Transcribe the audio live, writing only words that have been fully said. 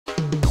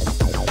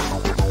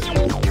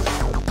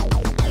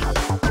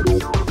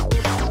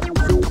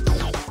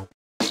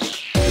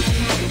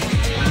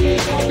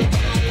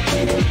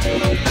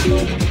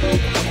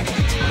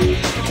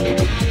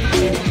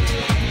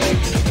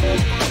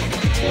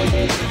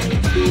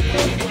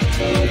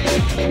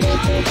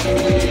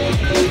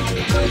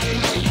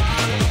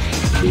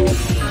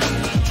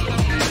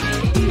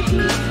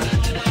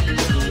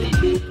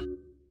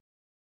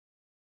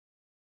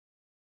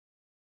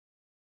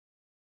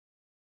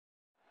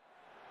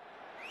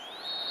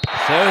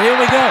So here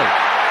we go.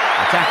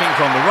 Attacking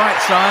from the right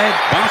side,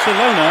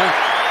 Barcelona.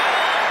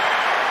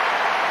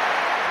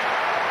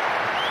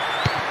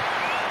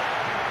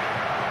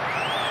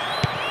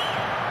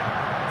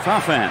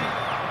 Farfan.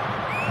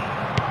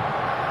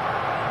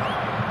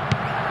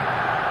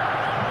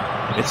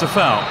 It's a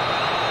foul.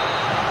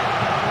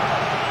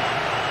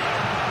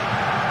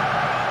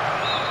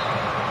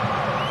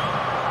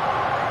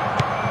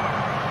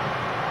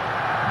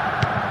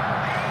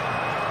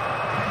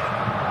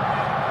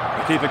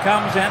 The keeper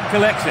comes and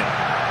collects it.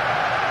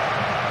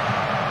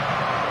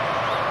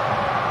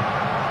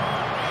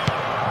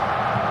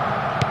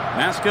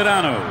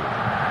 Mascherano.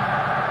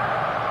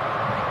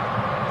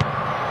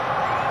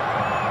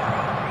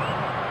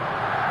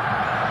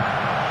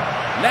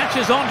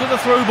 Latches onto the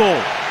through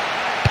ball.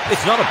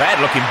 It's not a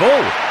bad-looking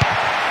ball.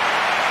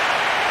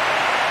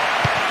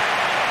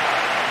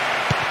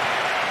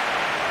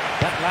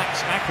 That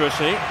lacks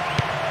accuracy.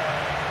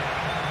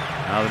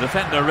 Now the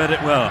defender read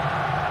it well.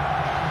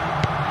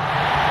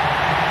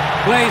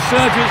 Play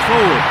surges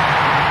forward.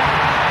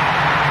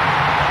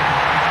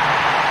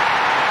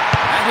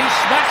 And he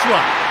smacks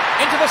one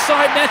into the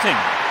side netting.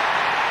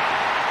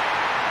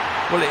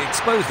 Well, it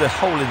exposed a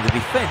hole in the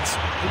defence.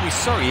 He'll be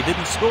sorry he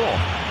didn't score.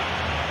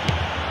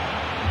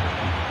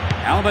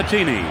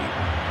 Albertini.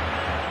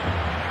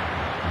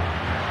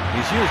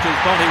 He's used his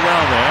body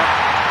well there.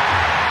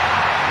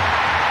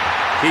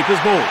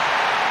 Keeper's ball.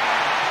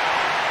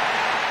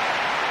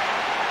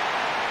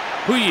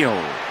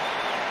 Puyol.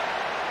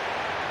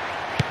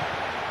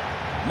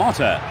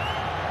 Motta.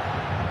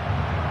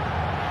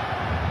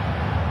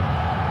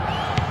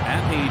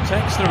 And he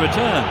takes the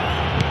return.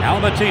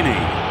 Albertini.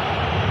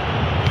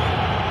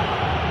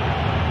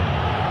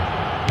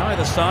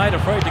 Neither side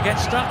afraid to get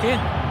stuck in.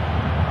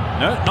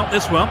 No, not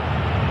this one.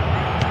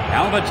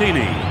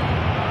 Albertini.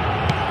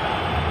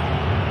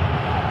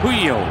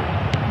 Puyol.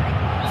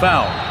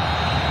 Foul.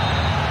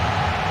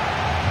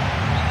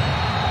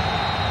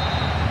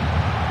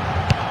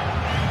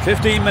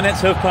 "15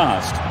 minutes have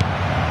passed.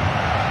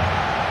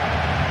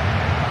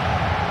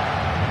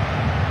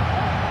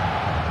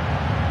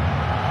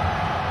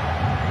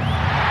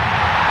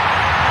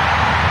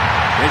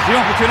 There's the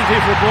opportunity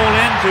for a ball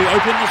in to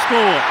open the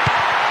score.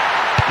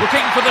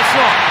 Looking for the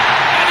shot.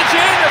 And it's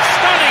in! A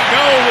stunning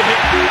goal with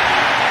it.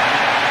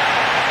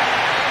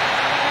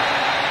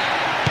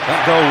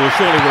 That goal will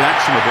surely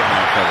relax him a bit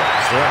now, Trevor.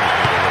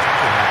 Certainly, there was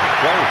a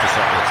goal to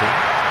settle the team.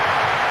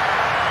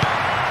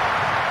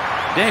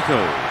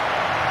 Deco.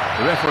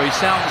 The referee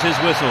sounds his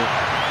whistle.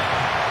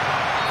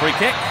 Free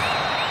kick.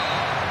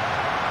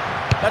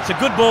 That's a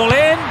good ball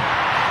in.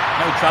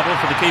 No trouble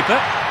for the keeper.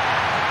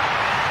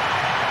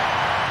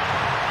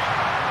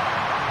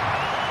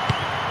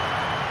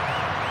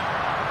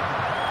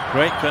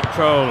 Great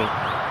control.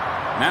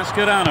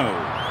 Mascherano.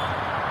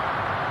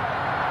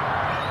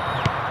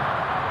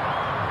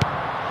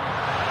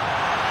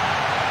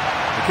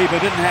 The keeper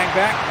didn't hang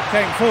back,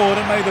 came forward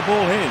and made the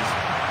ball his.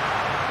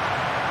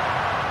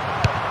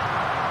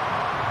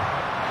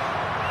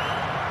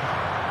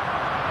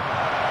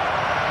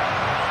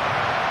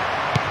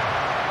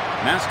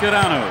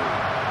 Mascherano.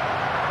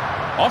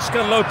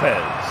 Oscar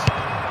Lopez.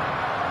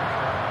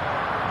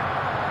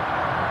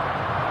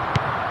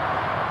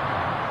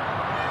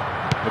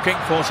 Looking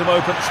for some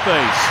open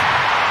space.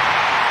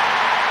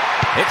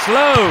 It's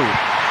low.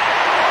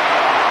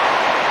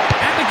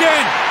 And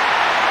again.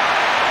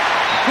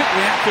 A quick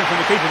reaction from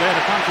the keeper there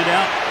to punch it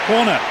out.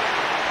 Corner.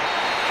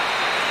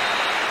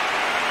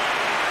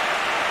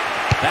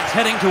 That's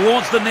heading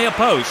towards the near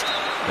post.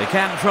 They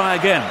can try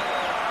again.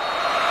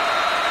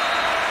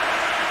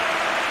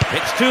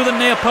 It's to the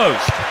near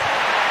post.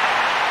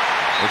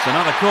 It's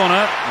another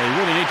corner. They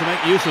really need to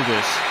make use of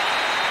this.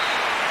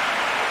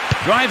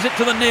 Drives it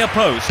to the near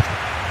post.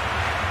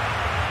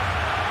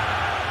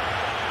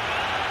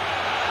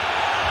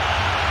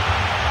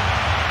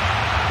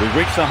 We've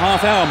reached the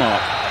half-hour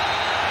mark.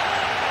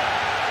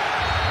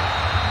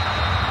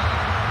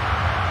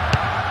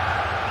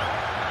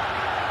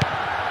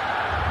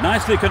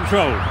 Nicely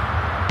controlled.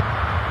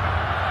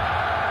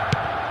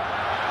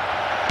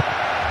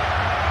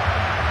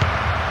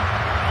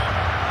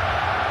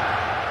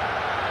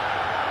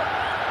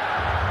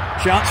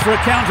 Chance for a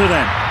counter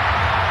then.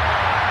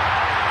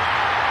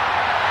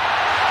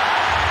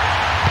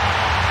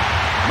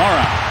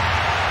 Mora.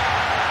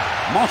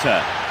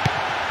 Motta.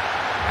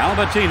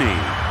 Albertini.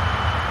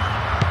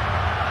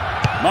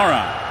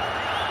 Mora.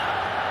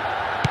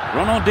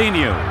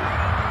 Ronaldinho.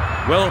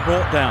 Well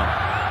brought down.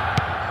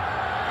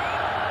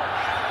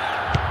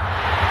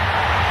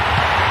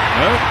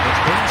 No,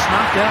 it's been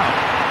snuffed out.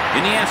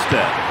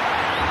 Iniesta.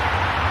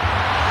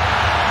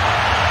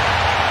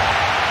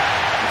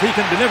 If he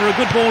can deliver a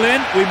good ball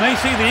in, we may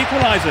see the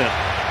equaliser.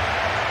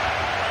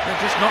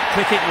 They're just not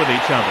clicking with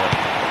each other.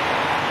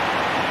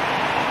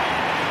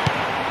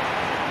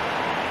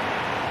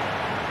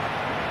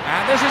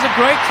 This is a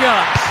great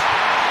chance.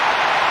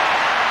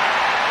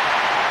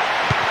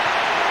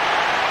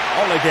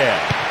 Oliger.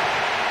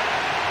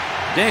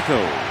 Deco.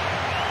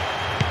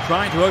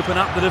 Trying to open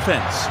up the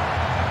defence.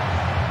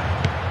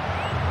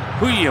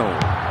 Julio.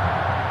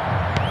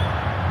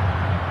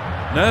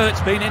 No,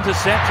 it's been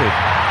intercepted.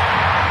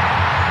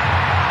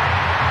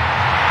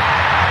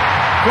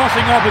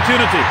 Crossing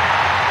opportunity.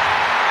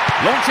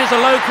 Launches a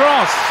low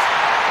cross.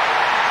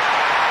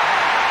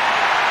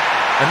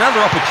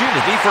 Another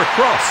opportunity for a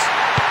cross.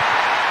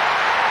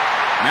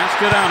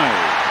 Mascherano.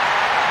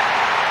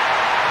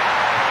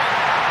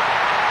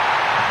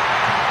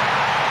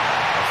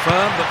 A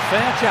firm but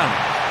fair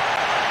challenge.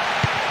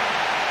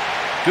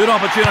 Good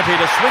opportunity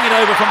to swing it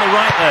over from the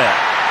right there.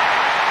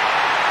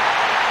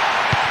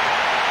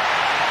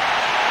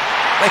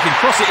 They can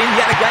cross it in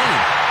yet again.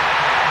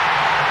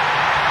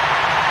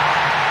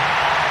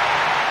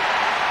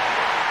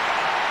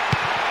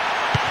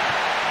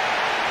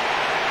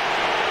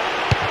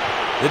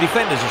 The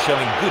defenders are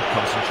showing good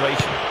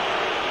concentration.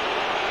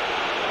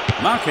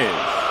 Marquez.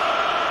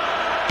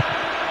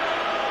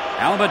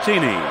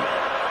 Albertini.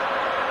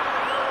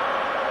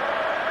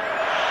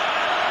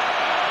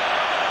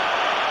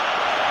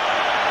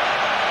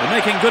 They're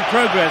making good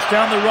progress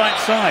down the right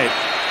side.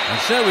 And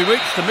so we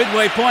reach the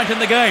midway point in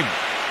the game.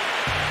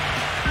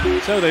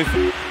 So let's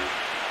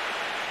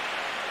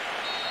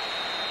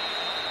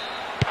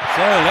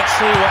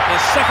see what the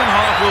second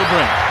half will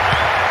bring.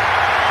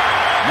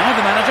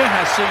 Neither manager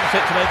has seen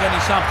fit to make any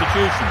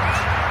substitutions.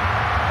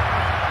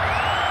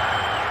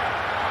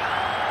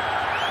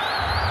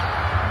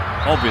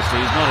 Obviously,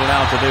 he's not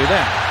allowed to do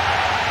that.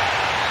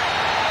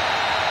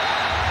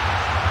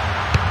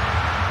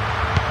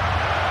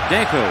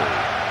 Deco.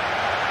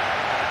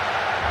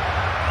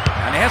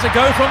 And he has a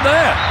go from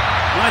there.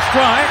 Nice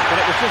try, but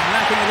it was just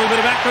lacking a little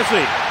bit of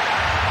accuracy.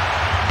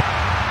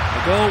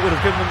 The goal would have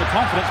given them the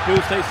confidence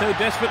boost they so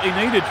desperately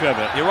needed,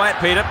 Trevor. You're right,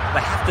 Peter.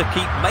 They have to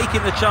keep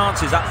making the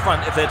chances up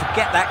front if they're to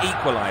get that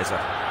equaliser.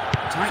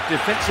 Tight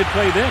defensive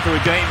play there to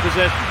regain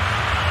possession.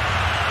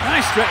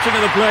 Nice stretching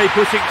of the play,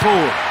 pushing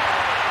forward.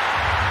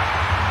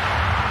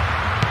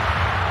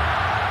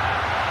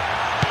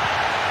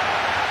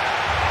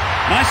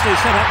 Nicely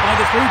set up by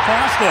the through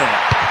pass there.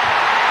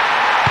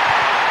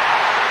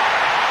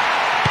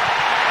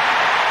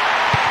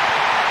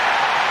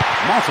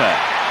 Motta.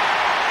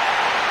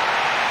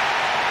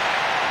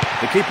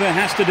 The keeper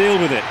has to deal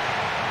with it.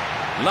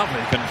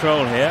 Lovely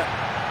control here.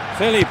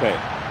 Felipe.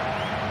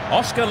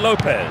 Oscar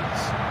Lopez.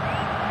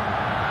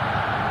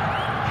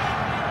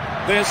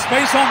 There's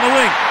space on the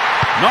wing.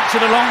 Knocks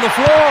it along the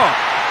floor.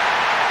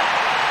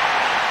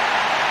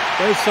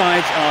 Both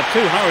sides are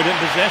too hurried in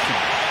possession.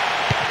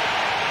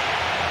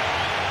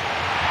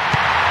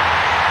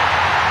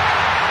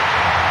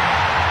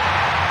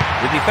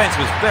 The defence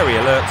was very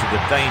alert to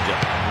the danger.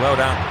 Well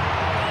done.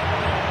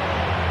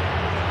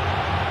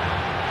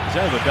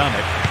 He's overdone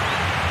it.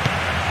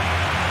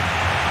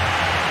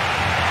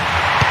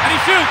 And he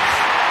shoots!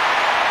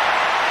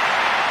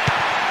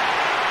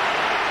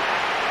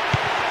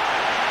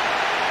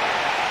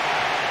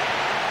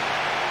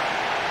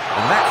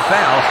 And that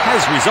foul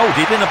has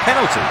resulted in a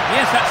penalty.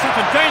 Yes, that's such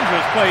a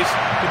dangerous place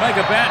to make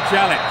a bad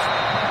challenge.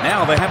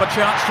 Now they have a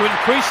chance to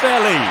increase their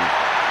lead.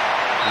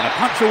 And a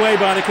punch away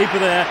by the keeper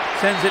there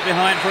sends it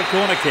behind for a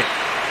corner kick.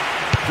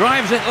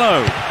 Drives it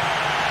low.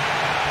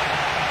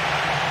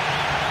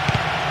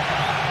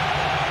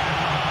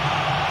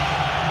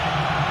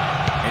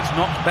 It's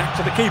knocked back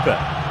to the keeper.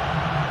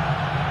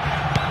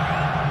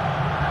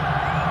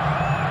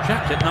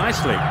 Trapped it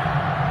nicely.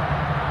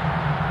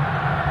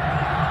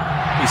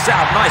 He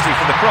set up nicely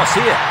for the cross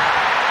here.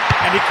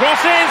 And he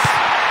crosses!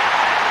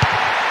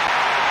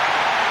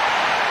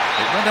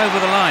 It went over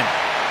the line.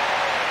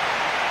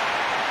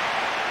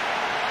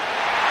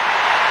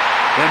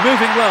 They're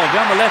moving well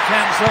down the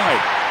left-hand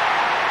side.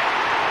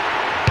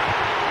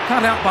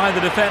 Cut out by the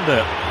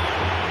defender.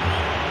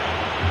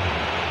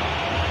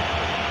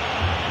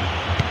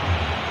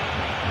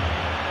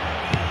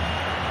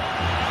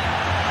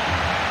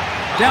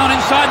 Down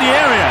inside the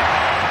area.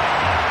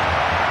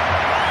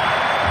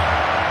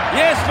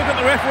 Yes, look at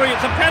the referee,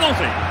 it's a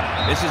penalty.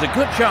 This is a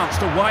good chance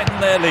to widen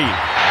their lead.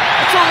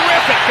 A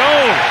terrific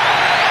goal!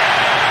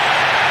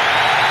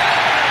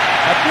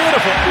 A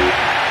beautiful...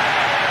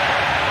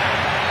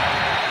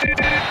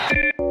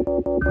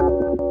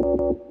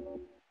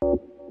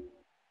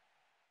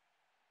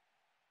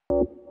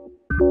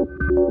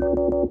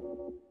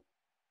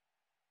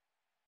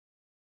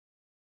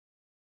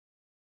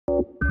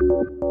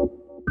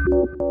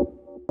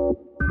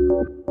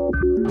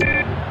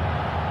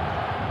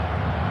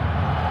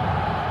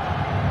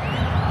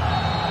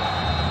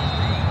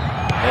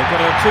 They've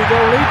got a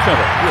 2-goal lead,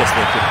 Trevor. Yes,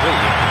 they're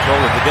completely in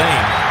control of the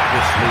game.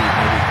 This lead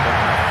may be quite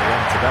enough for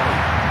them today.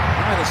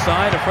 Either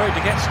side afraid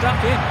to get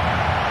stuck in.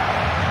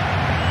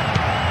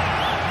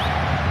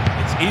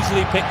 It's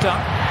easily picked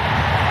up.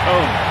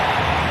 Oh.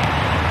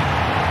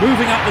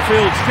 Moving up the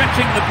field,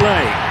 stretching the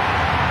play.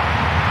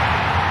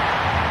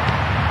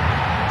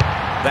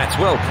 That's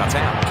well cut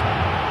out.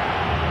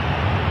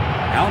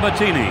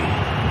 Albertini.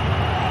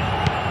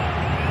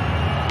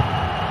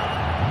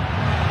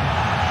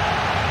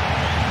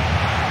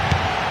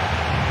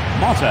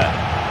 Motta.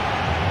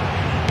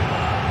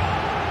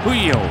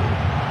 Puyol.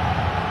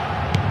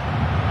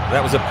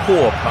 That was a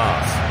poor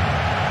pass.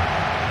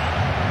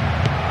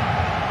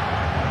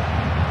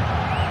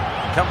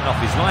 Coming off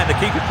his line, the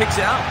keeper picks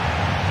it up.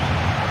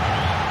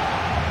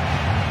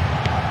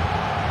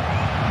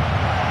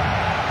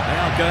 They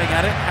are going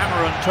at it,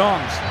 hammer and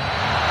tongs.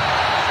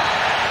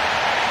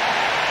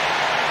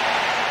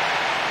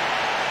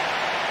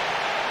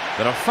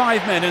 There are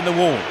 5 men in the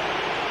wall.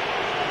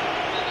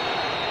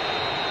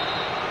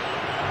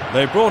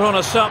 They brought on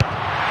a sub.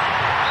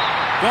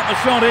 Got the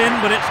shot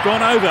in, but it's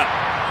gone over.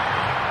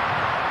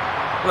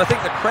 Well, I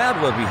think the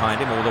crowd were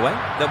behind him all the way.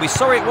 They'll be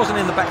sorry it wasn't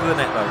in the back of the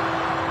net, though.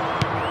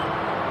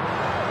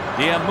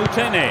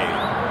 Diamutene.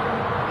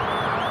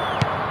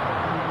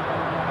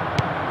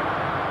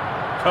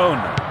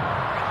 Cone.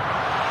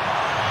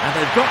 And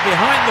they've got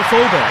behind the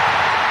fullback.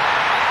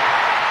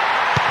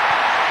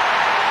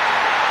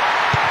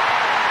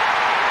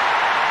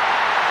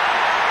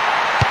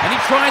 And he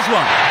tries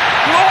one.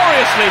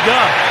 Gloriously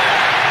done.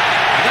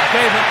 And that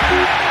gave him...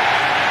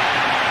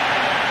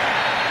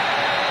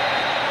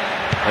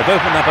 They've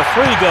opened up a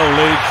 3-goal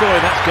lead. Surely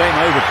that's game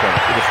over for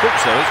them. With a foot,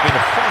 so it's been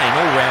a fine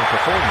all-round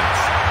performance.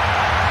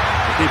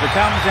 The keeper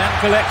comes and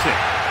collects it.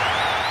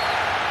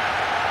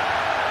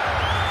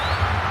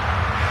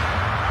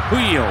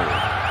 Puyol.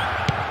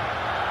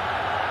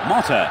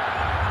 Motta.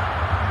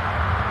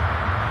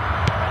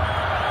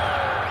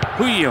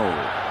 Puyol.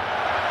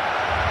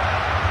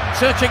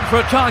 Searching for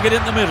a target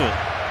in the middle.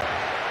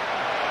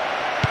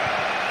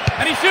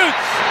 And he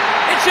shoots.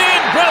 It's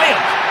in.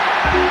 Brilliant.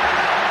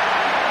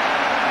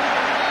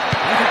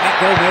 I think that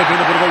goal may have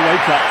been a bit of a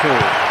wake-up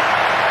call.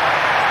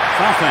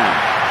 Farfan.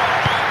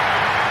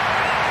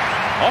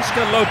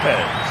 Oscar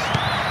Lopez.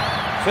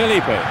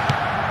 Felipe.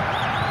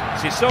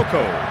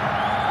 Sissoko.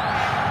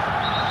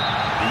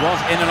 He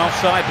was in an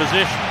offside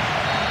position.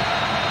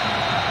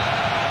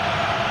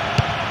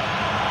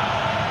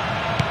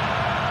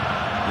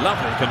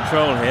 Lovely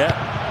control here.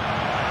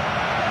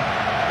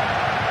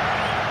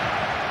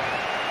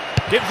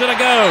 Gives it a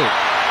go.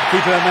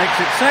 Keeper makes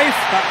it safe,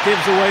 but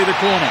gives away the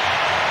corner.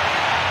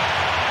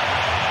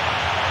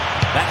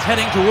 That's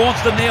heading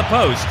towards the near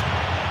post.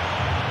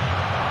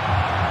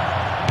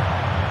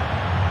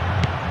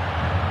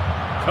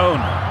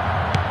 Cone.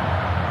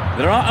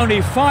 There are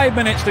only 5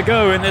 minutes to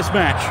go in this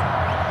match.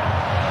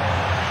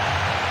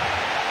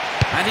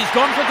 And he's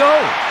gone for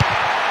goal.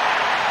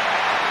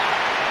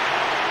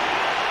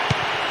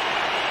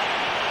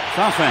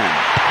 Farfan.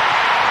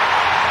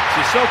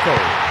 Sissoko.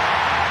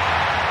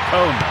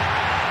 Cone.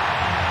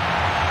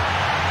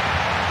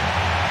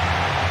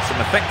 Some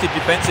effective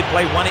defensive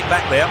play won it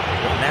back there,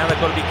 but now they've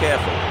got to be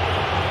careful.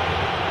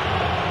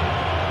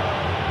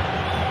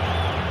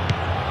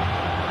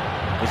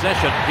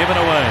 Possession given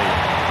away.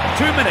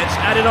 2 minutes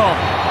added on.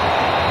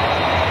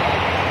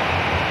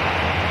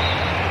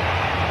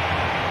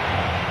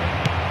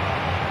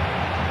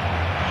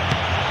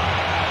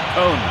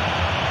 Cone.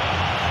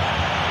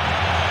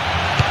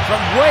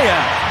 From way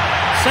out.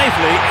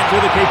 Safely into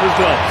the keeper's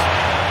gloves.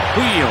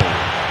 Puyol.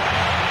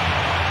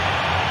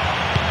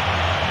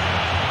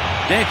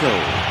 Deco.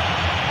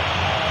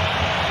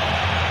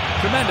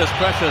 Tremendous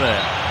pressure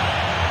there.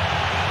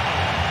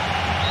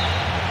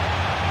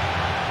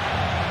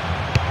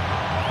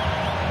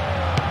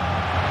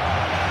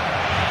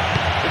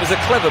 It was a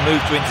clever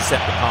move to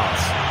intercept the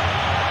pass.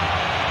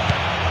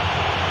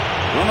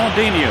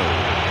 Ronaldinho.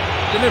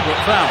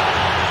 Deliberate foul.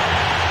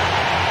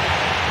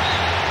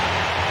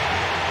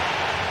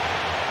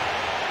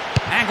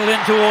 Angled in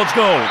towards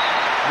goal.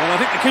 Well, I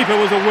think the keeper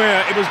was aware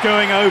it was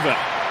going over.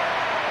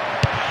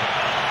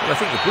 Well, I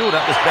think the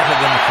build-up was better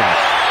than the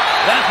finish.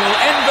 That will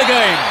end the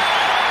game.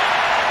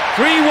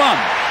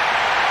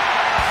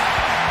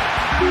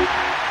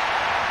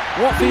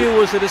 3-1. What for you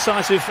was the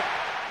decisive...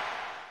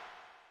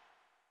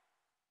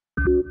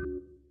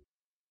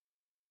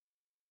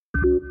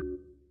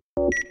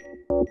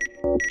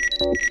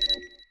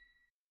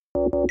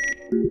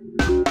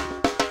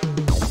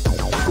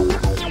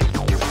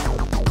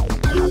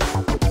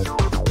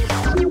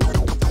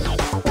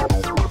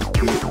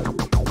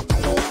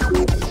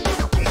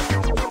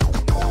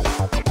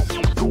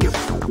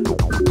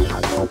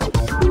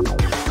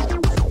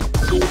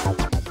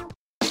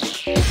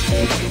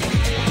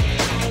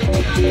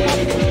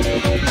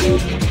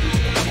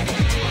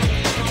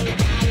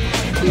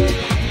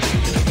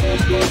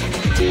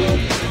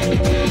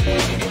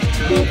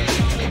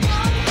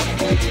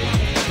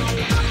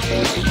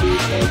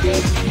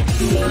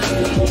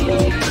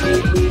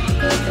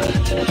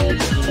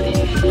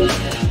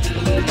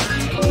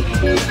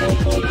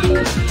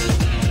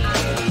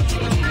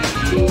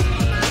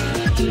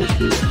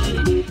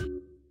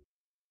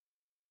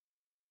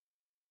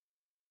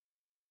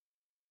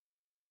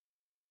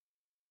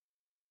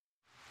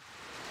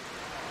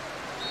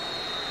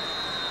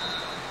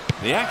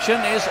 The action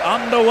is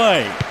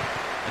underway.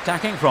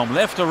 Attacking from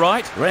left to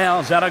right,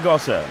 Real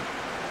Zaragoza.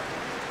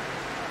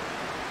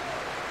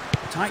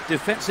 Tight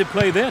defensive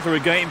play there to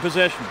regain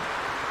possession.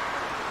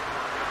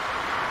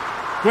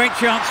 Great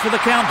chance for the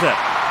counter.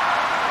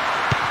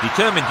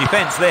 Determined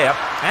defence there,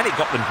 and it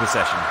got them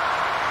possession.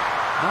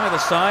 Neither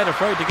side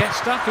afraid to get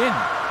stuck in.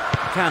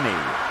 Cani.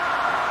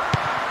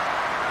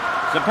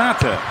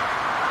 Zapata.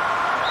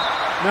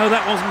 No,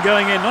 that wasn't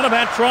going in. Not a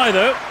bad try,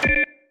 though.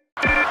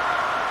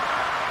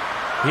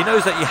 He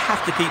knows that you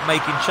have to keep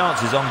making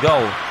chances on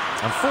goal.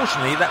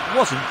 Unfortunately, that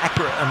wasn't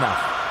accurate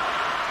enough.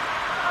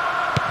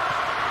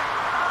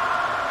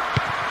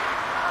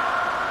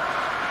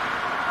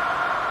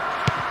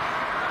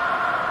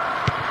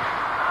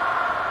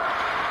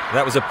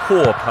 That was a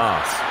poor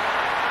pass.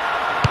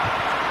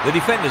 The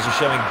defenders are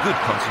showing good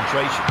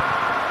concentration.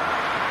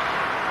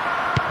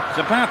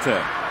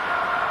 Zapata.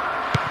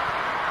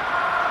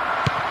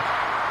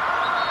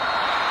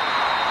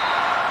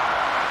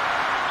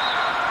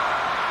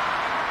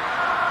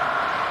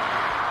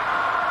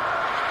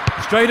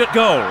 Straight at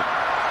goal.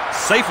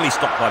 Safely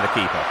stopped by the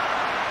keeper.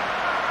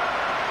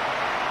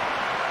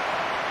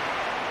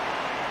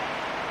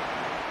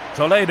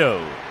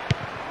 Toledo.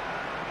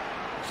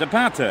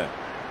 Zapata.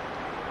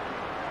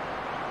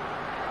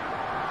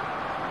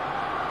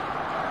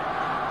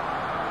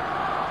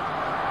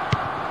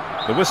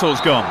 The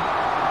whistle's gone.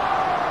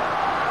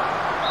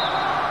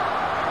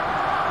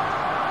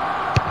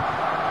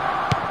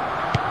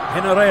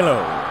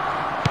 Generelo.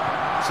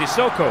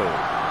 Sissoko.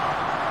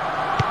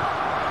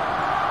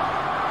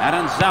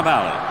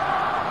 Aranzabal.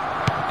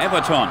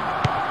 Everton.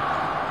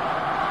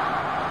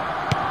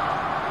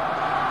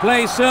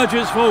 Play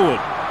surges forward.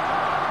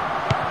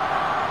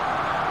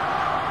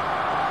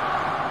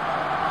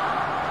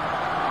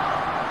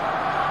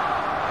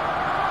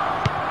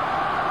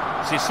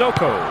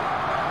 Sissoko.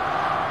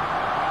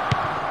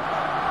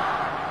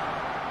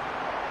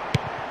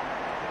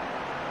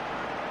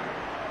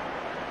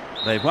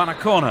 They've won a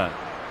corner.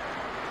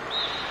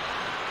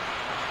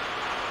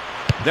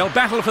 They'll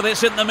battle for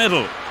this in the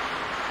middle.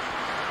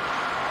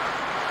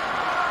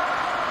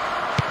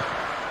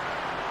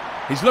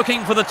 He's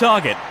looking for the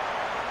target.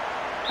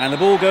 And the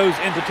ball goes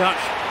into touch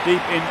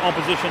deep in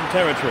opposition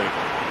territory.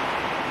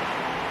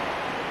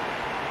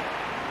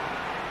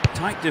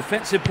 Tight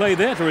defensive play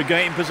there to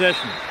regain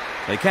possession.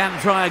 They can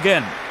try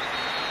again.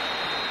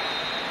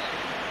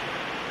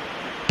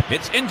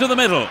 It's into the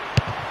middle.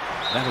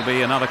 That'll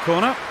be another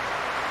corner.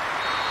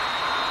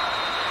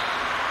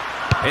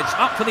 It's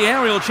up for the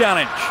aerial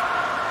challenge.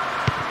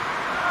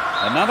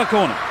 Another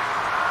corner.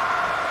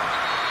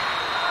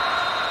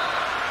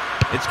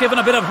 It's given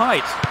a bit of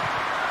height.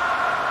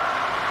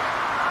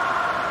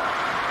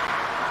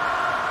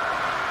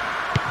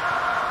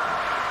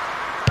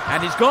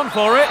 And he's gone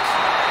for it.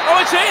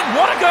 Oh, it's in!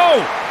 What a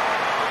goal!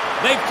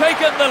 They've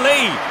taken the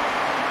lead.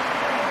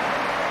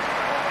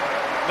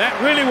 That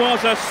really was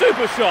a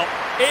super shot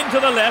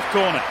into the left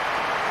corner.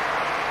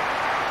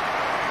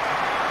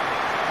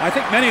 I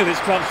think many of this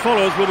club's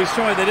followers will be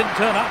sorry they didn't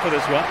turn up for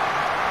this one.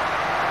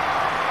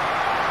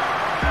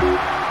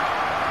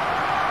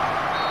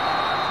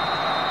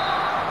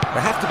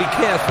 They have to be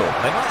careful.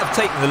 They might have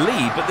taken the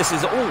lead, but this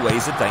is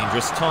always a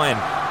dangerous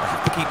time. They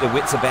have to keep their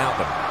wits about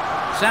them.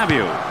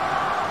 Savio.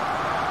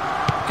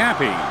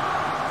 Capi.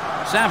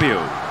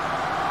 Savio.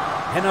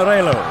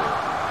 Generelo.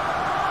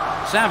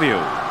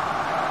 Savio.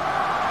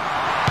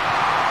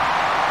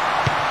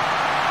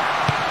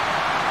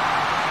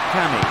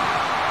 Cani.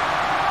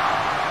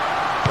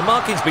 The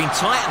marking's been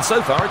tight, and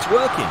so far it's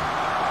working.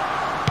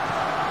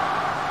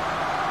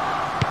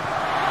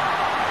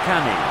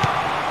 Cani.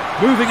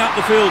 Moving up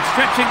the field,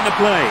 stretching the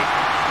play.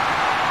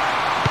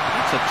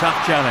 That's a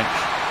tough challenge.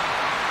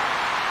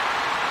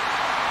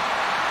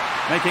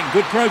 Making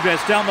good progress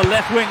down the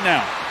left wing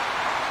now.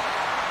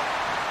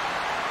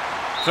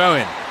 Throw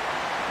in.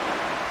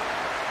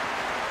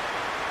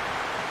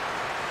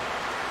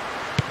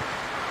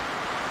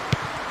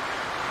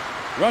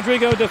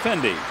 Rodrigo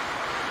Defendi.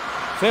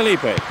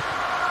 Felipe.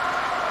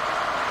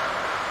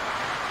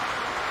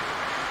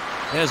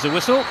 There's the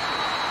whistle.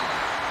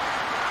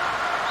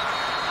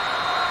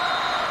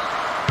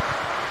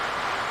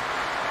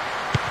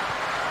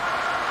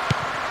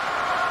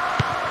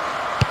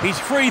 He's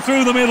free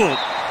through the middle.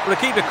 Well, the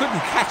keeper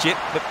couldn't catch it,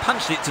 but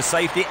punched it to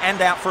safety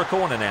and out for a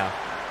corner now.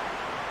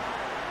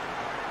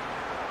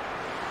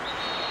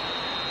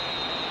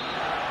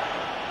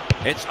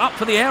 It's up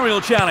for the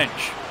aerial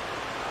challenge.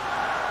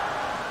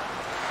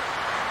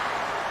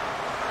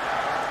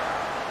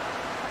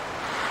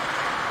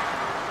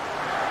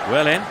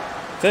 Well in.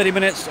 30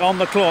 minutes on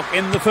the clock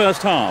in the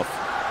first half.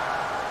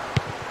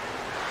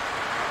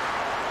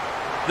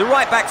 The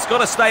right back's got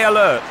to stay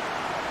alert.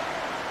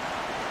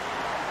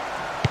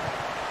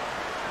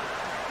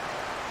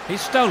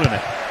 He's stolen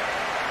it.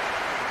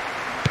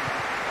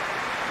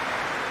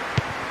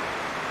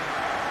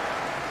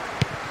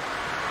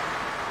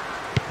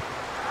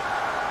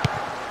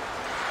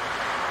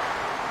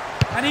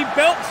 And he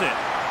belts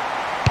it.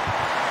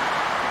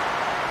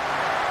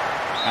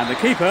 And the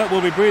keeper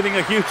will be breathing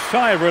a huge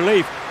sigh of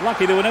relief.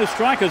 Lucky there were no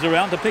strikers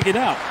around to pick it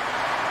up.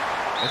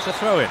 It's a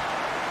throw-in.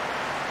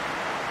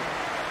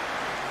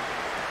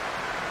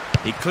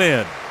 He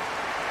cleared.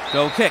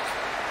 Goal kick.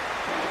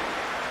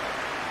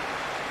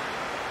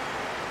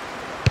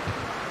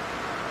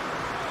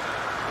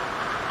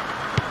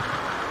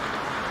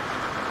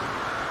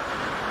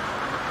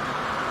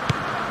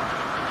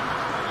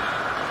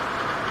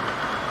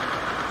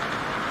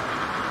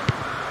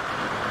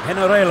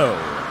 Generelo.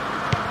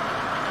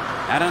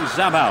 Aaron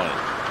Zabal.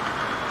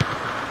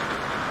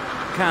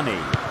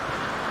 Cani.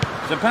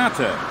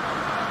 Zapata.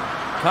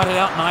 Cut it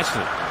out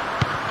nicely.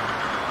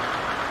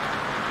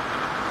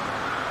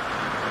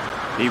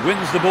 He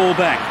wins the ball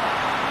back.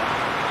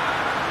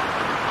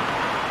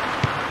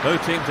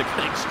 Both teams are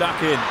getting stuck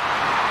in.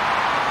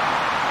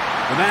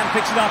 The man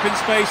picks it up in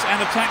space and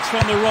attacks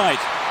from the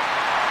right.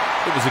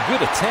 It was a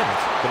good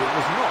attempt, but it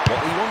was not what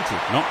he wanted.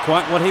 Not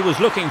quite what he was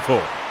looking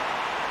for.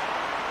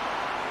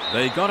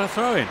 They got a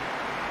throw in.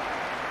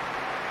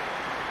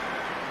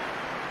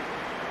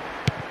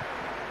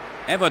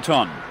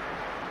 Everton.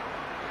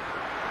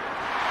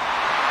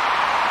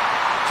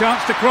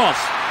 Chance to cross.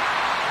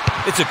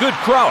 It's a good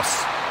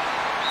cross.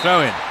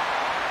 Throw in.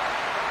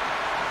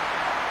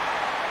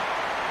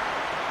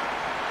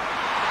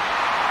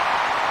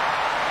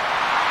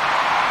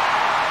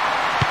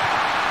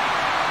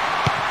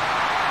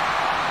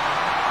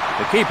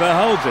 The keeper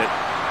holds it.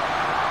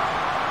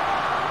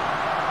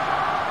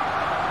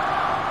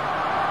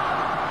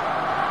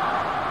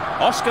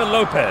 Oscar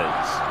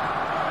Lopez.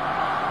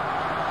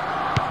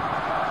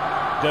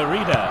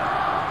 Derrida.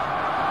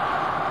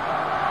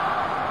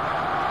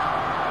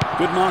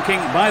 Good marking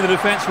by the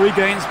defence,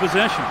 regains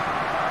possession.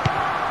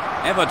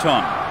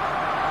 Everton.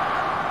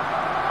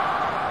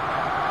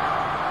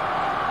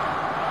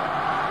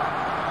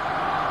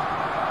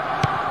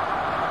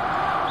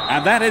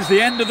 And that is the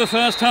end of the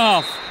first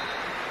half.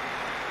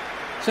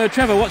 So,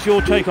 Trevor, what's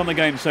your take on the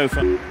game so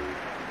far?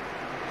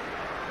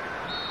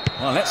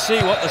 Well, let's see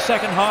what the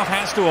second half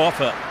has to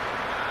offer.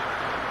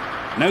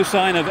 No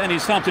sign of any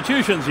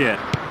substitutions yet.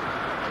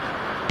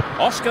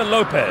 Oscar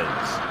Lopez.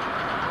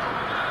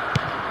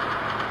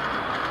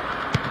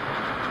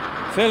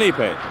 Felipe.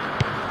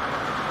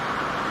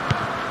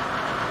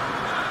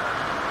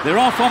 They're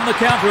off on the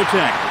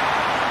counter-attack.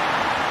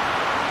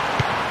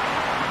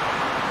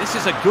 This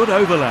is a good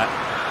overlap.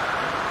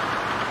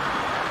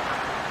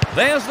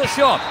 There's the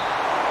shot.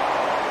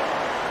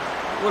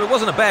 Well, it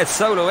wasn't a bad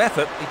solo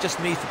effort. He just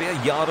needs to be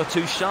a yard or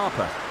two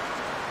sharper.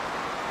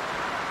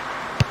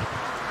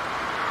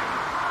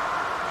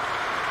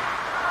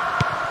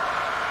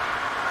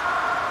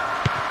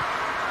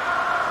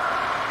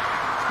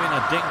 It's been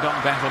a ding-dong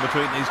battle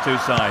between these two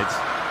sides.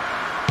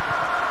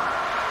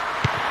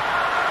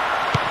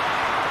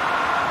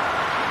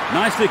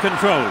 Nicely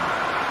controlled.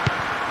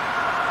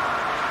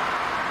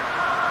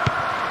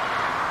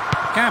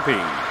 Capi.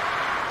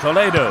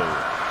 Toledo.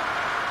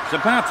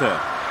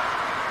 Zapata.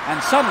 And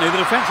suddenly the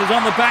defence is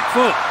on the back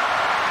foot.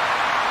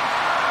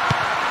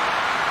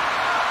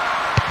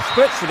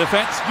 Splits the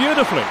defence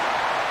beautifully.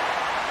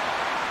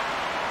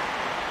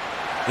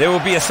 There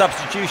will be a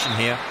substitution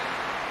here.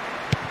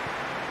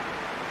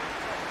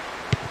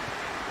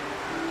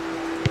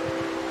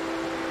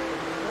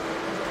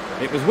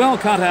 It was well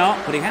cut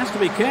out, but he has to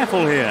be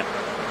careful here.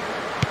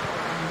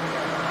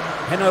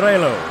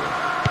 Generelo.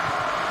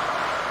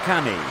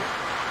 Cani.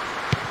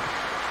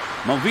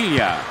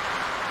 Movilla.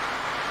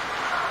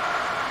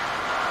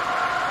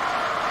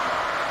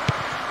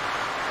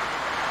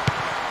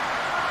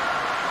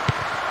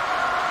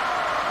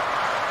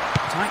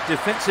 Tight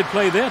defensive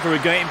play there to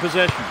regain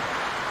possession.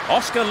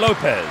 Oscar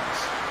Lopez.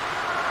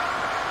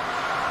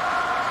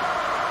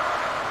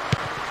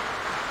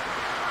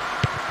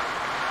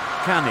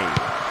 Cani.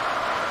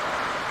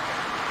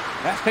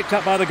 That's picked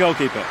up by the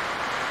goalkeeper.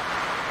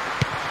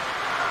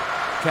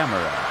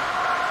 Camera.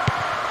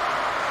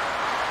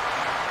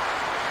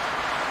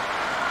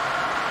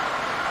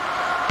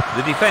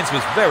 The defence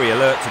was very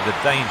alert to the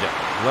danger.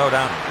 Well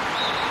done.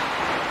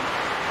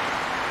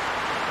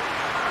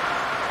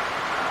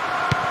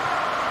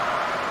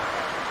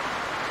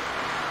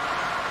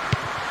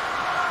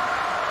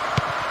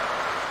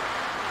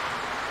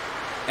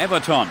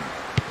 Everton.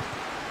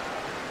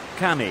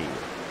 Cani.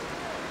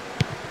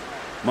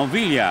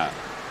 Movilla.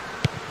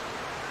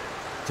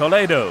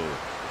 Toledo.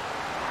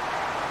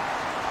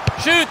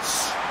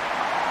 Shoots!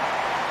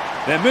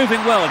 They're moving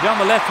well down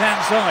the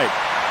left-hand side.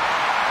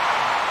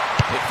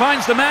 It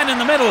finds the man in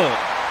the middle.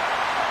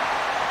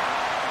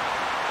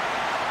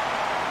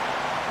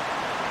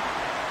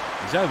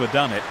 He's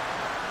overdone it.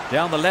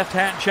 Down the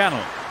left-hand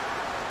channel.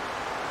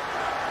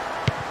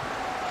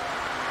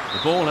 The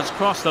ball has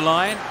crossed the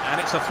line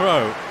and it's a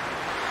throw.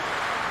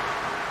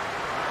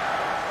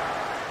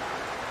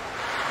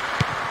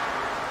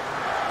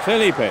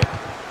 Felipe.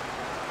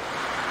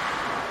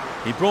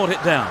 He brought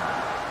it down.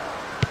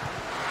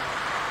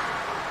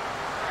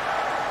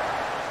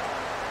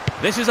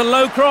 This is a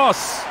low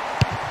cross.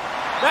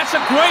 That's a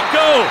great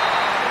goal.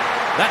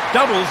 That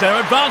doubles their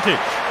advantage.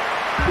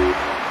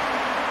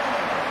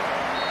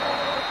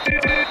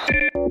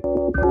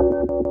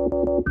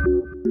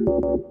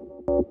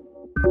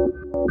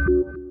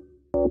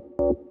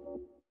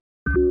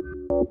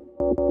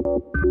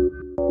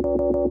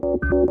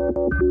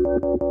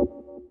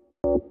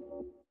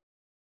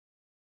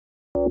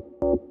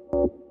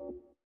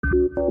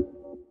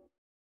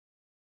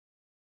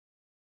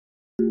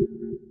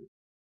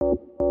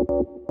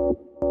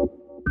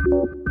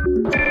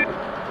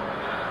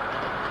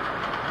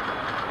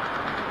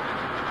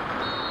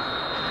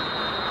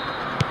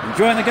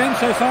 Enjoying the game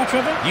so far,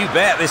 Trevor? You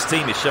bet. This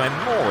team is showing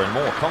more and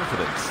more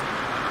confidence.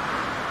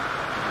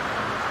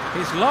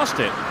 He's lost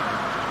it.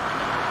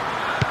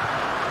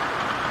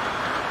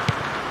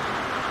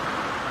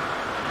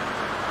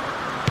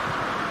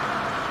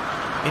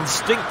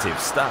 Instinctive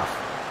stuff.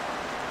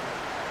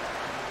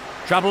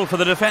 Trouble for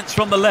the defence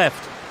from the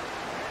left.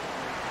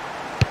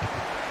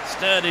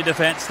 Sturdy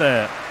defence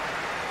there.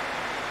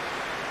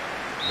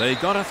 They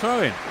got a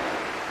throw in.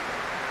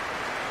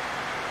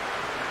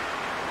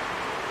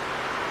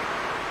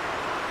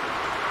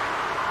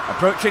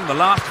 Approaching the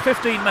last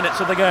 15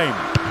 minutes of the game.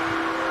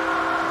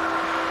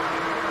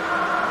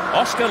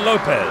 Oscar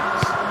Lopez.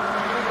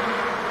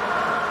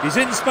 He's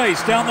in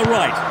space down the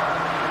right.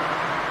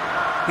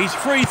 He's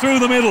free through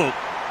the middle.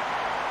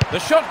 The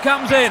shot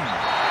comes in.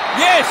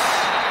 Yes!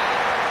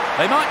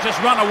 They might just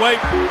run away.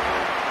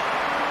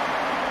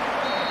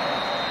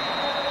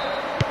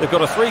 They've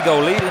got a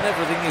 3-goal lead and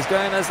everything is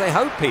going as they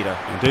hope, Peter.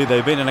 Indeed,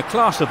 they've been in a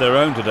class of their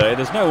own today.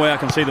 There's no way I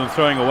can see them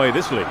throwing away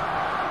this lead.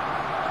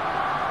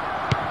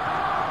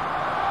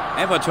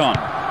 Everton.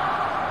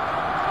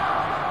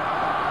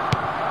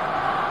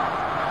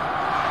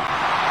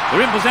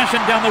 They're in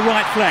possession down the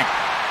right flank.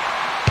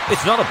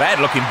 It's not a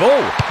bad-looking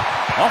ball.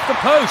 Off the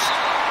post.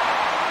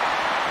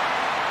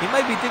 He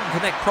maybe didn't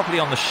connect properly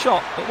on the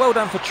shot, but well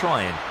done for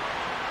trying.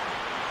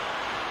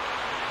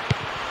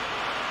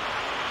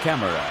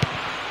 Camera.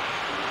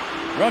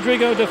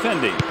 Rodrigo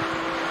defending.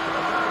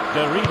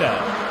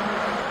 Derrida.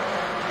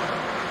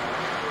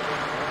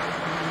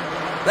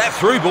 That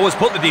through ball has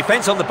put the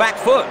defence on the back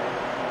foot.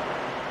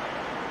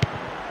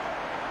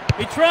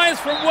 He tries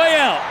from way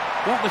out.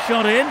 Got the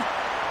shot in.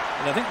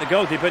 And I think the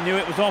goalkeeper knew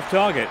it was off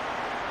target.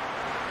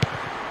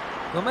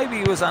 Well, maybe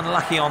he was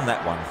unlucky on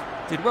that one.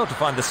 Did well to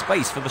find the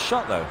space for the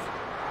shot, though.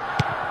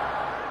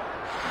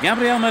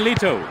 Gabriel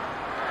Milito.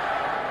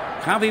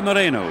 Javi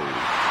Moreno.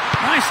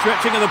 Nice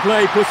stretching of the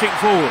play, pushing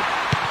forward.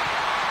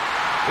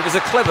 It was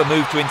a clever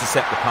move to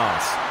intercept the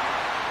pass.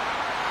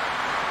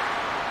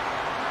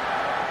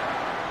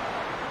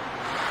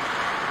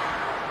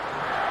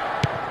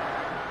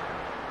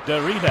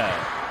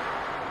 Derrida.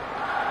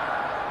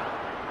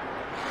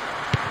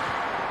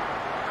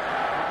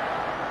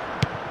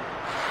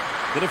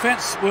 The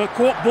defence were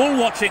caught ball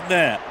watching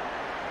there.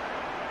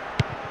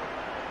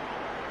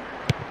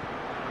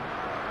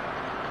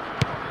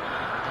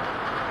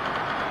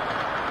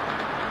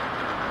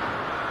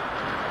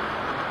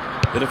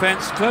 The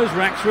defence closed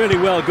ranks really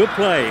well. Good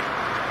play.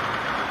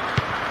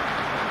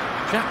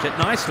 Chapped it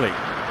nicely.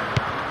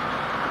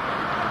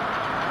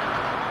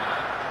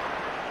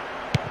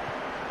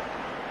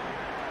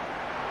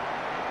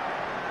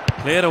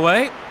 Cleared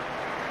away.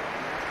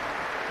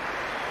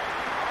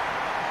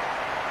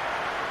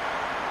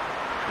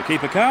 The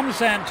keeper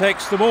comes and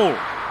takes the ball.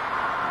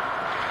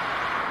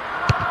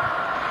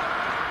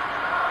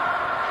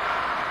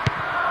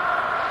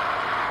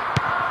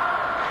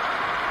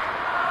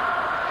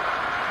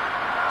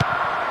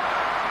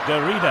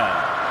 Derrida.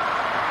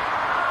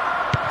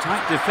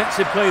 Tight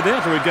defensive play there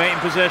to regain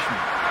possession.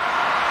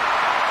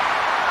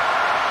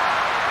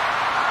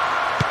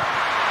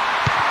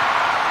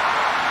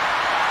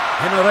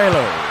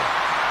 Generello.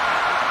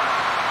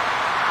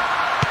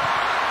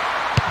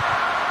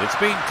 It's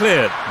been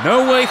cleared.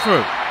 No way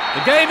through.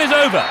 The game is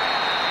over.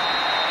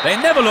 They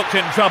never looked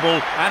in trouble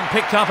and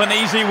picked up an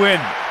easy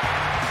win.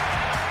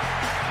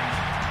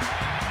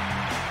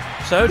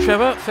 So,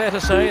 Trevor, fair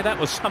to say that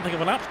was something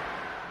of an up.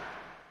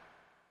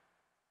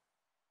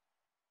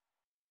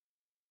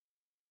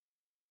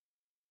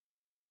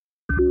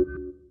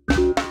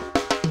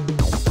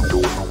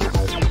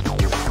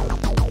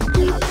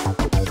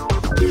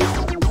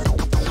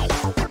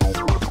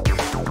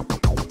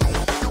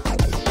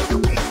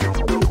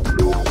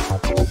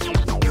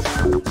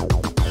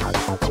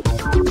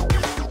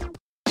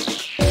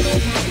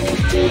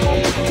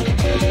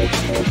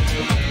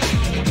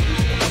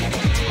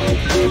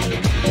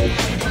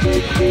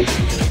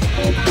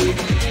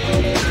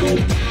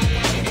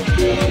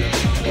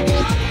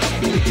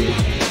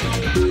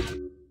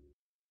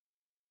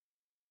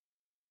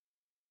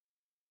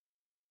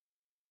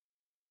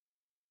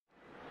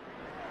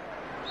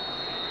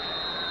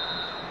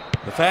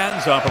 The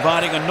fans are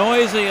providing a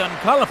noisy and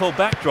colourful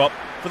backdrop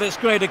for this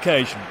great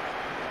occasion.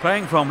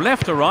 Playing from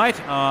left to right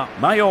are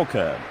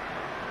Mallorca,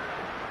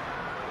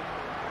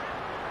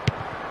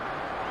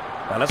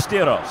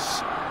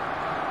 Ballesteros,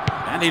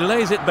 and he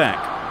lays it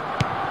back.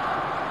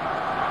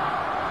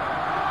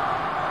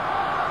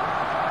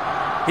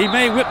 He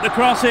may whip the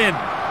cross in.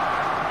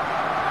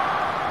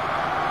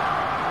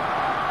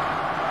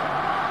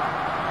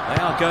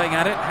 They are going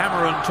at it,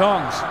 hammer and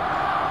tongs.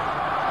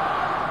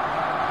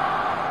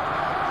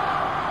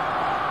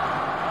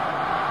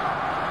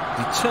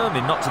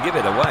 Determined not to give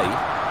it away.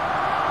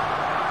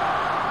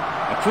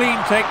 A clean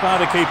take by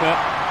the keeper,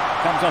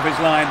 comes off his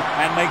line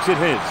and makes it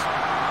his.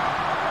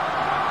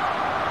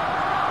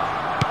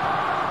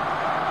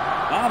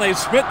 Ah, they've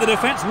split the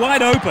defence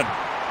wide open.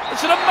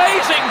 It's an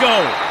amazing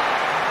goal.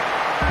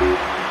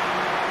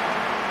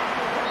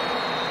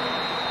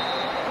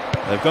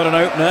 They've got an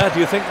opener. Do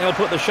you think they'll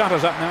put the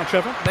shutters up now,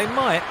 Trevor? They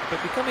might, but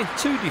becoming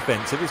too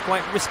defensive is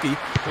quite risky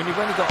when you've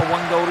only got a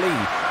 1-goal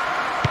lead.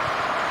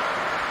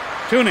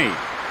 Tooney.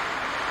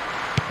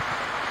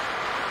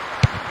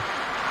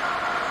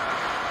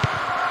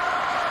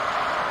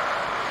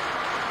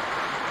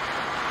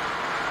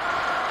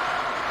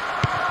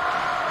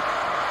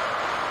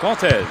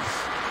 Cortez.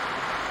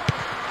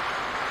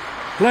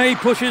 Play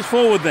pushes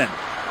forward then.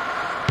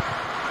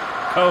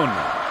 Cone.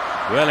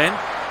 Well in.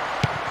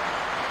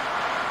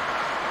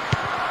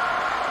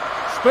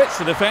 Splits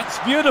the defence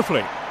beautifully.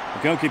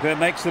 The goalkeeper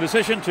makes the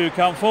decision to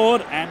come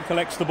forward and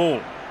collects the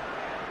ball.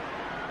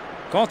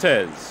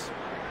 Cortez.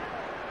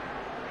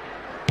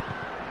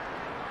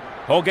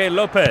 Jorge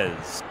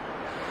Lopez.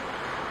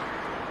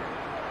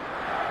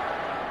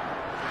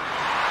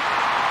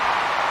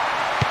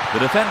 The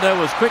defender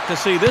was quick to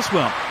see this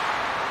one.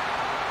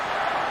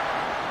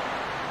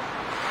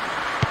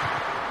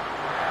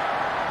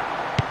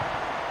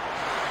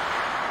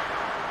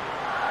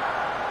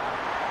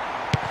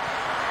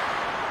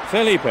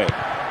 Felipe.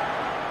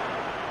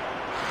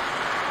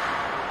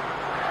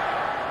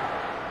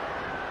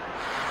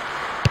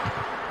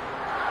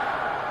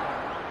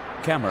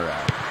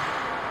 Camera.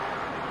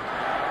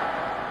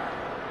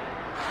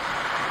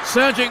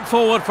 Surging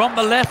forward from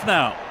the left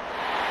now.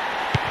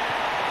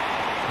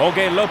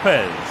 Jorge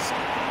Lopez.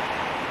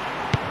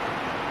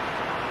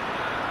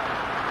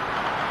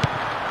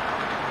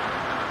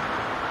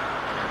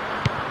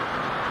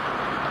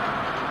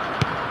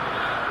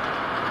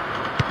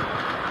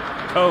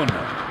 Cone.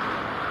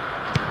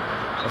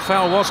 A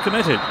foul was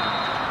committed.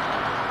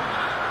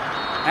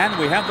 And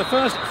we have the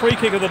first free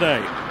kick of the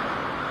day.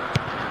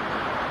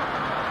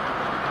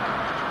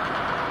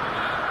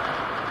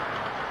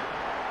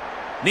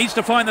 Needs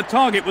to find the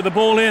target with the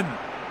ball in.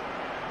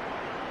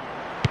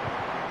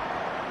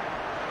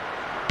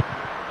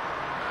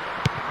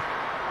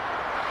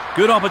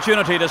 Good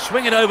opportunity to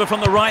swing it over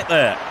from the right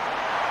there.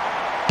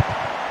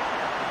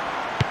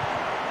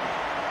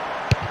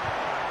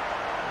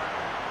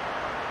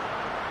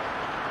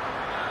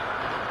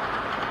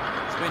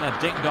 It's been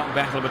a ding-dong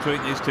battle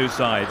between these two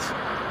sides.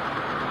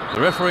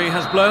 The referee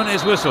has blown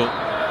his whistle.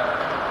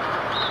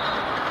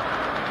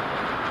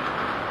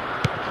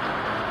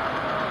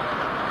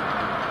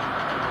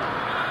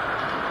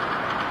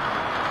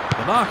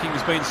 The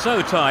marking's been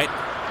so tight,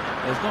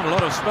 there's not a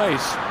lot of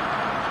space.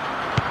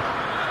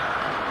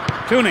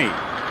 Tooney,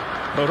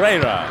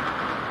 Pereira,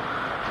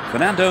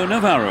 Fernando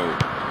Navarro.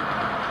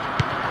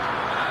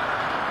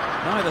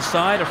 Neither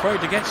side afraid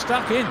to get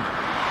stuck in.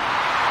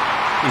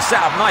 He's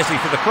set up nicely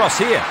for the cross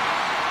here.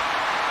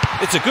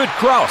 It's a good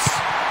cross.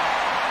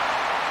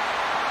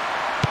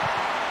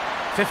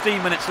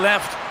 15 minutes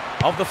left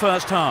of the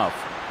first half.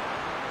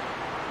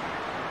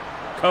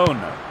 Cone.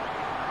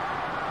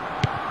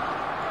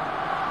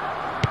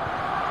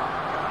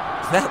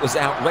 That was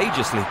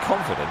outrageously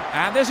confident.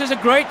 And this is a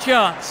great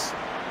chance.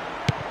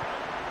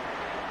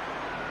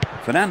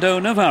 Fernando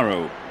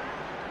Navarro.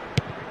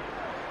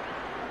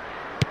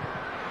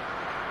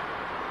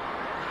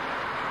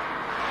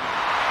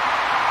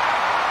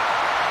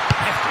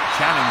 Hefty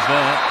challenge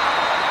there.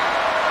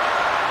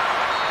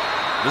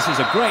 This is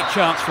a great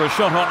chance for a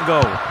shot on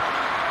goal.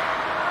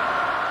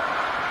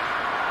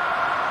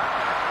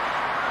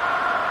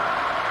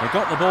 They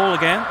got the ball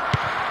again.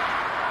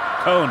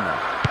 Cone.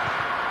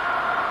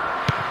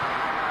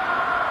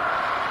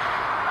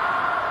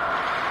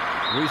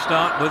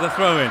 Restart with a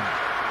throw-in.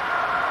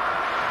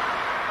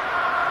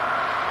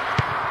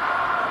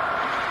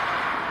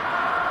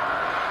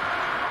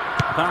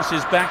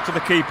 Passes back to the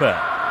keeper.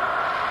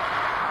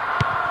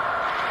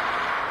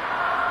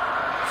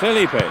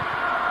 Felipe.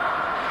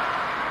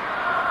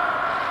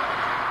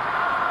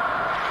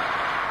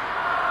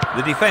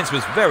 The defence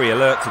was very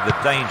alert to the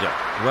danger.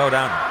 Well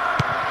done.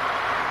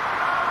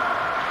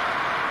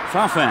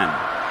 Farfan.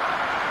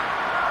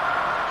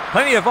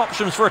 Plenty of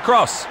options for a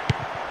cross.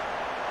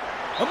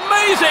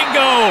 Amazing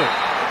goal!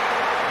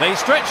 They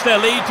stretch their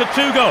lead to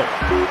 2 goals.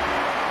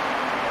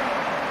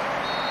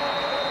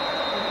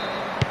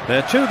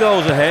 They're 2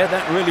 goals ahead.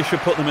 That really should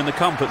put them in the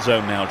comfort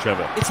zone now,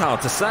 Trevor. It's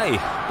hard to say.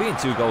 Being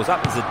 2 goals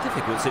up is a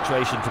difficult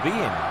situation to be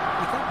in.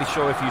 You can't be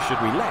sure if you should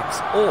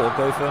relax or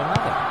go for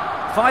another.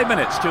 5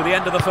 minutes to the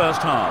end of the first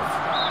half.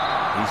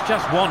 He's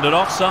just wandered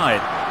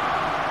offside.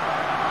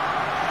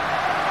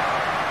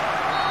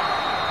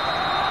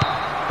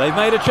 They've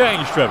made a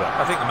change, Trevor.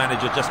 I think the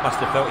manager just must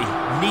have felt he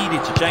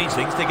needed to change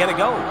things to get a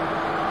goal.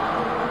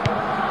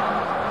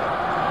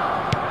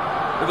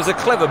 It was a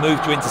clever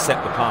move to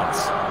intercept the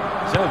pass.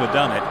 He's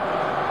overdone it.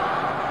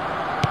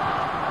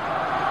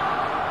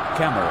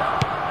 Camera.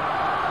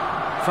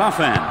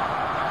 Farfan.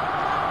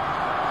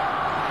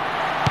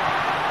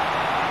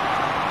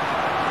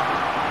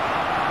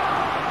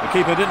 The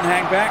keeper didn't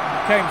hang back,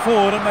 came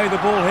forward and made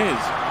the ball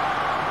his.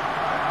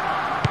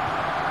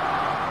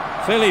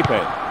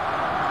 Felipe.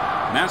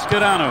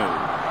 Mascherano.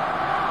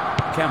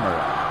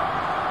 Camera.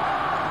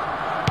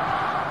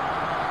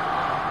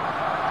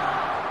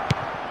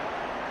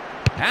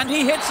 And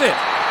he hits it.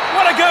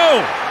 What a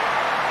goal!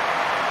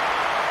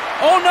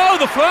 Oh no,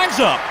 the flag's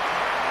up.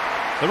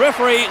 The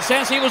referee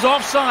says he was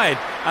offside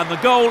and the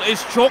goal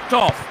is chalked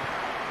off.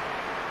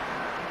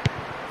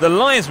 The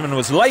linesman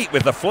was late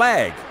with the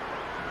flag.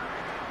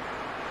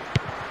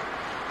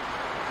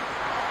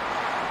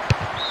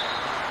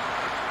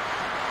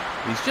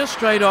 He's just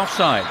straight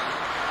offside.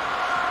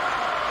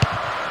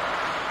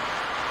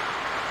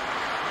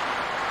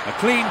 A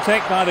clean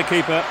take by the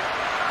keeper.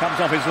 Comes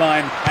off his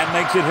line and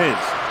makes it his.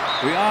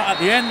 We are at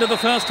the end of the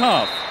first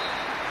half.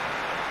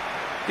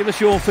 Give us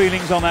your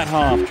feelings on that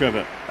half,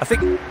 Trevor. I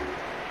think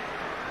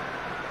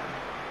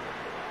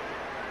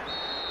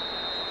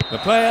the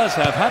players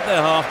have had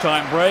their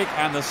half-time break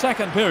and the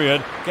second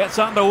period gets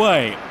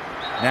underway.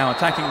 Now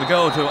attacking the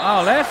goal to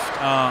our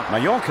left are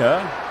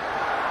Mallorca.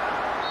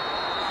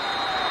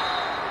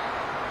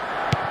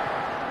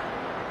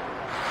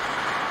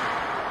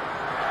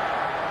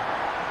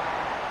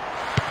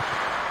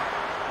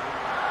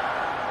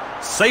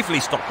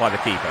 safely stopped by the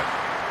keeper.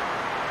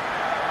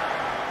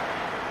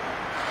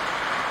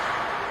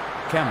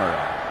 Camera.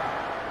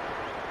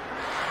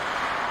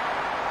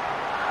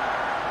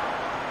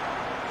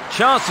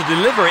 Chance to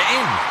deliver it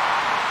in.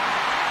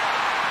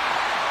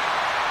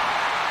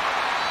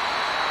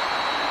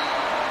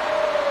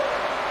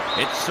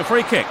 It's a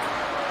free kick.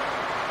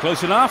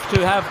 Close enough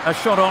to have a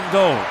shot on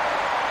goal.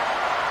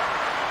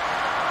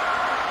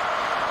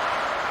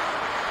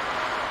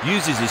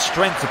 Uses his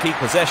strength to keep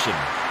possession.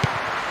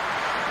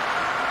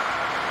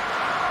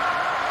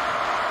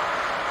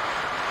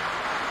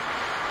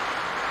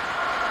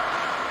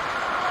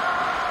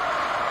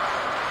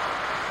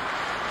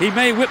 He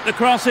may whip the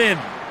cross in.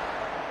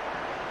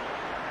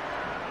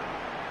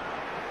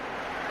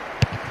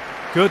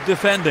 Good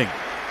defending.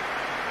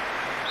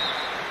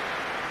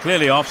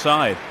 Clearly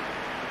offside.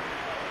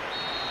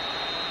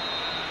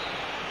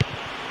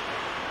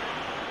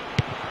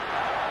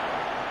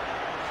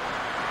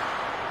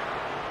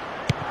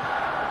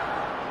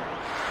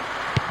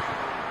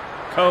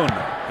 Cone.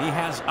 He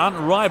has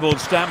unrivaled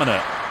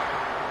stamina.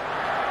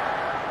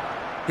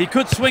 He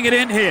could swing it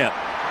in here.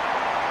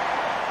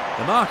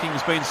 The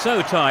marking's been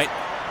so tight,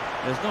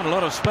 there's not a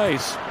lot of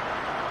space.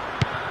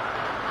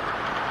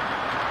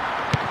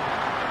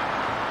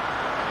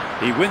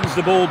 He wins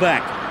the ball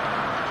back.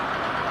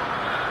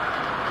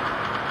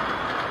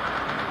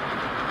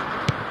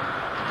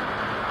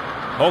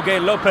 Jorge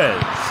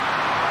Lopez.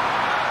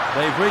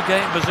 They've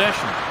regained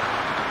possession.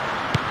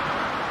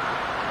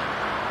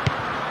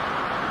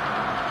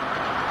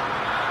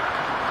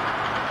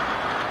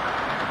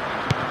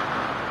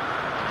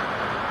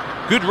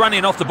 Good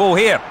running off the ball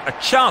here. A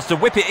chance to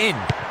whip it in.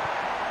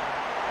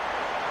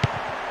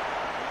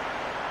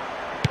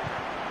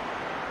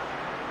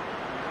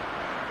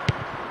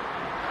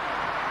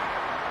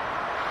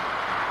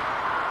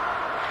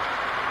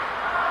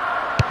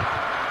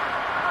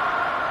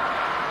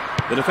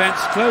 The defence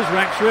close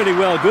ranks really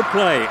well. Good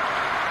play.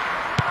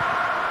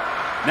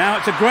 Now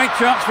it's a great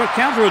chance for a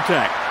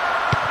counter-attack.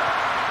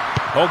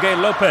 Jorge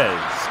Lopez.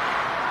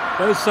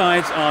 Both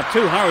sides are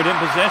too hurried in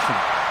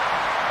possession.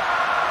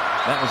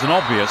 That was an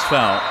obvious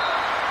foul.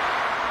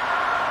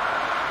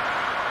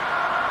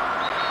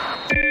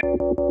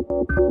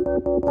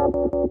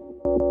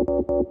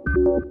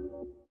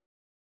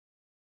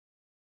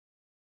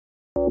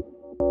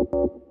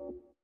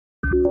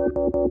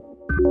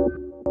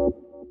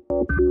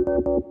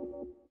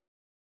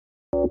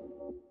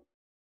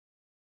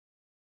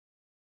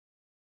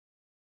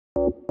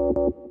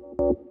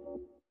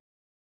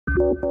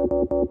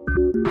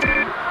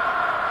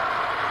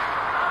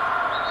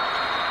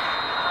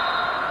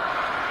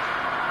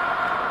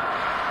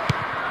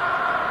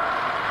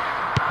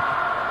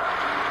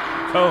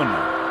 Cone.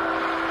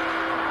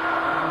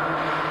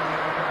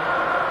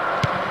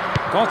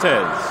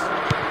 Cortez.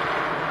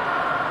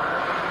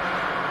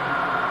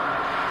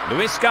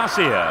 Luis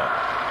Garcia.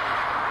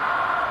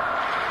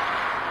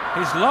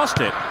 He's lost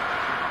it.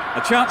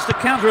 A chance to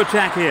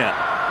counter-attack here.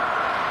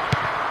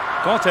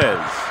 Cortez.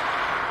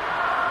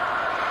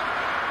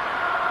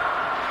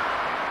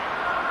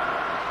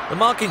 The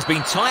marking's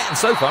been tight and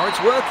so far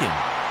it's working.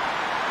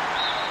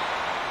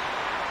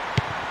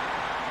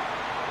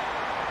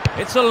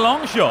 It's a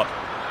long shot.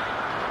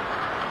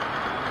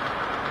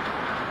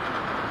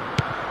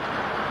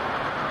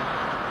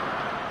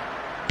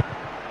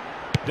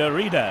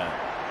 Derrida.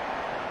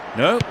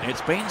 No,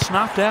 it's been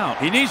snuffed out.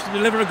 He needs to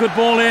deliver a good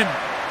ball in.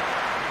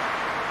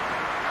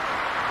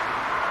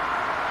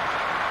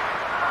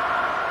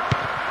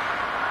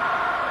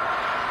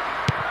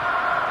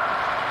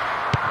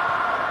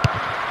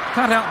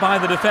 Cut out by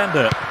the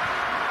defender.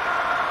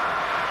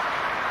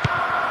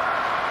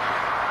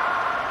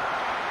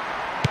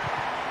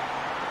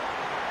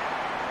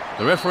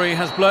 The referee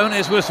has blown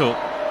his whistle.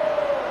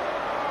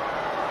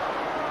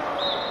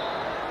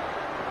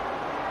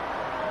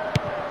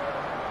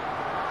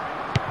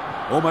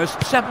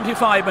 Almost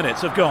 75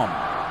 minutes have gone.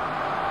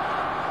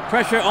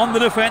 Pressure on the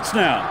defence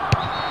now.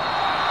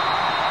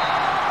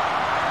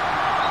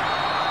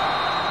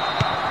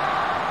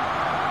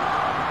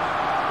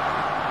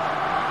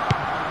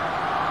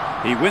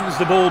 He wins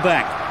the ball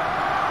back.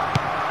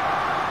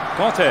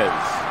 Cortez.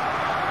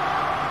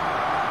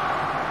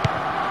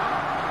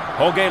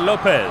 Jorge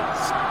Lopez.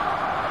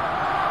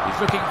 He's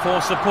looking for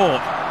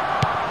support.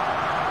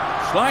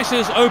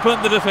 Slices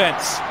open the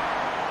defence.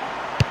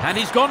 And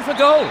he's gone for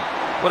goal.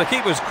 Well, the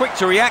keeper was quick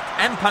to react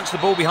and punch the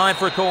ball behind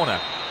for a corner.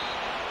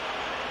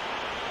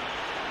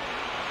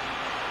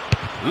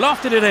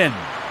 Lofted it in.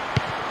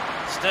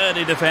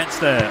 Sturdy defence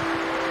there.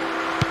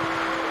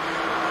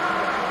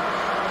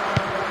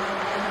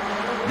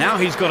 Now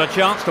he's got a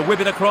chance to whip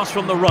it across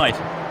from the right.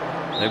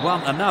 They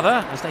want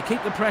another as they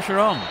keep the pressure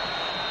on.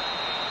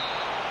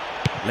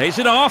 Lays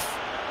it off.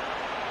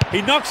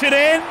 He knocks it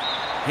in.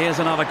 Here's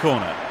another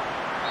corner.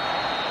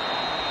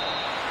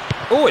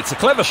 Oh, it's a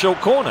clever short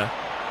corner.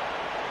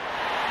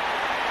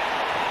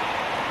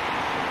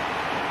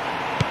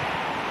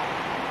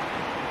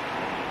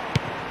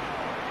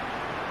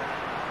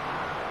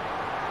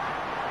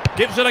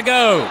 Gives it a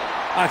go.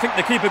 I think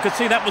the keeper could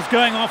see that was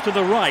going off to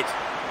the right.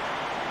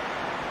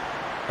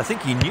 I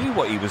think he knew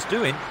what he was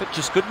doing, but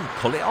just couldn't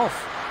pull it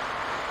off.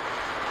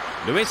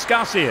 Luis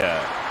Garcia.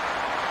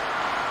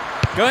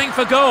 Going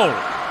for goal.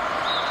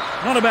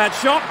 Not a bad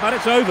shot, but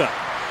it's over.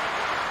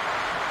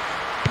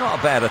 Not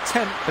a bad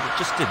attempt, but it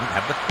just didn't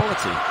have the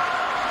quality.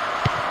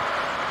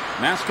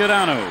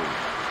 Mascherano.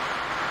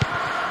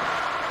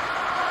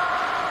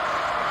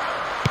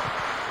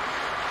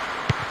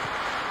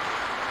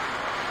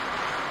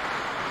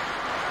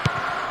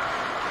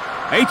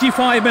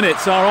 "85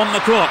 minutes are on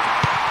the clock.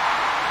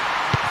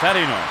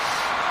 Farinos.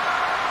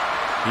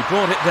 He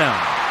brought it down.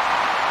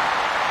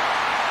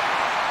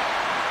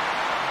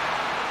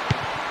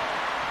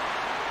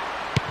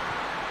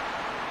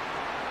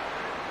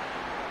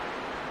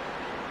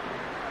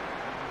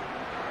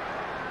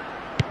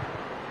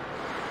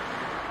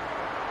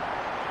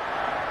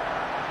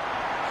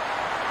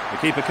 The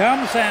keeper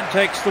comes and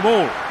takes the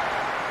ball.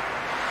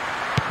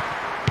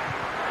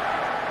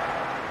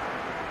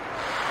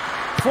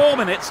 "4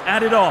 minutes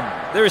added on.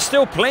 There is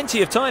still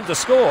plenty of time to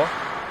score.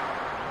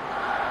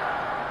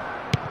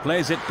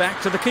 Plays it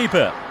back to the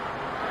keeper.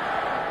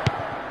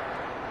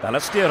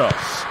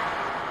 Ballesteros.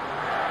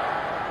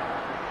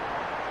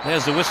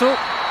 There's the whistle.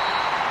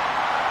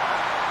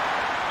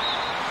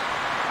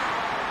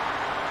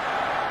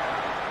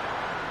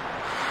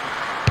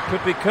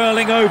 Could be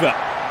curling over.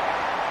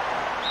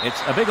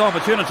 It's a big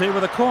opportunity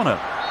with a corner.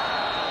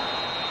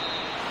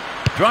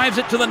 Drives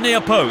it to the near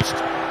post.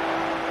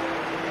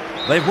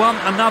 They've won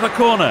another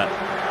corner.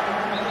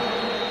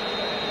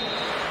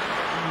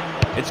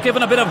 It's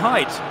given a bit of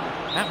height.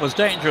 That was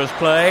dangerous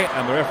play,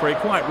 and the referee,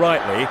 quite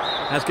rightly,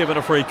 has given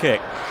a free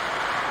kick.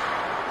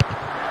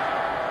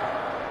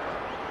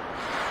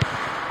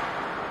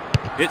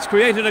 It's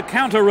created a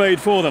counter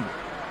raid for them.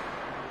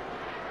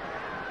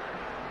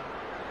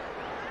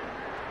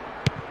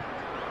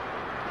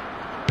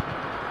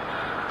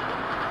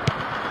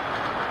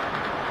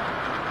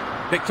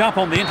 Picked up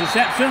on the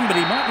interception, but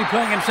he might be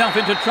playing himself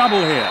into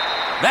trouble here.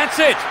 That's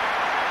it!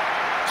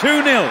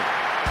 2-0.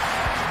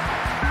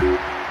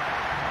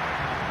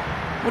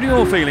 What are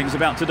your feelings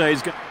about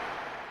today's game?